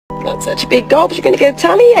Not such a big gulp, you're gonna get a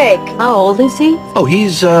tummy ache. How old is he? Oh,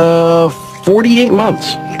 he's, 48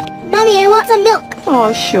 months. Mommy, I want some milk.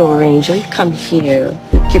 Oh, sure, Angel. You come here.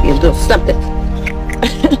 Give you a little something.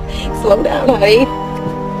 Slow down, honey.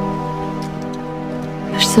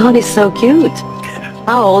 Your son is so cute.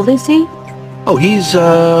 How old is he? Oh, he's,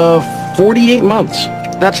 48 months.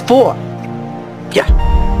 That's 4. Yeah.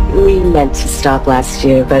 We meant to stop last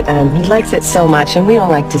year, but he likes it so much, and we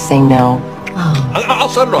don't like to say no. Oh. I'll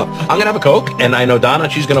set it off. I'm gonna have a Coke, and I know Donna,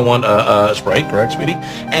 she's gonna want a Sprite, correct, sweetie?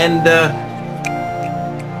 And,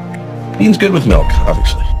 Bean's good with milk,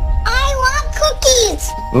 obviously. I want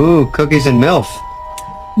cookies. Ooh, cookies and MILF.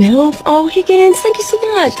 Milf? Oh, Higgins, thank you so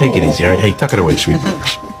much. Take it easy, all right? Hey, tuck it away, sweetie.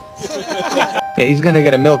 Yeah, he's gonna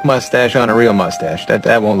get a milk mustache on a real mustache.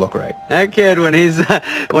 That won't look right. That kid, when he's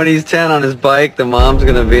 10 on his bike, the mom's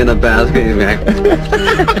gonna be in the basket. He's like,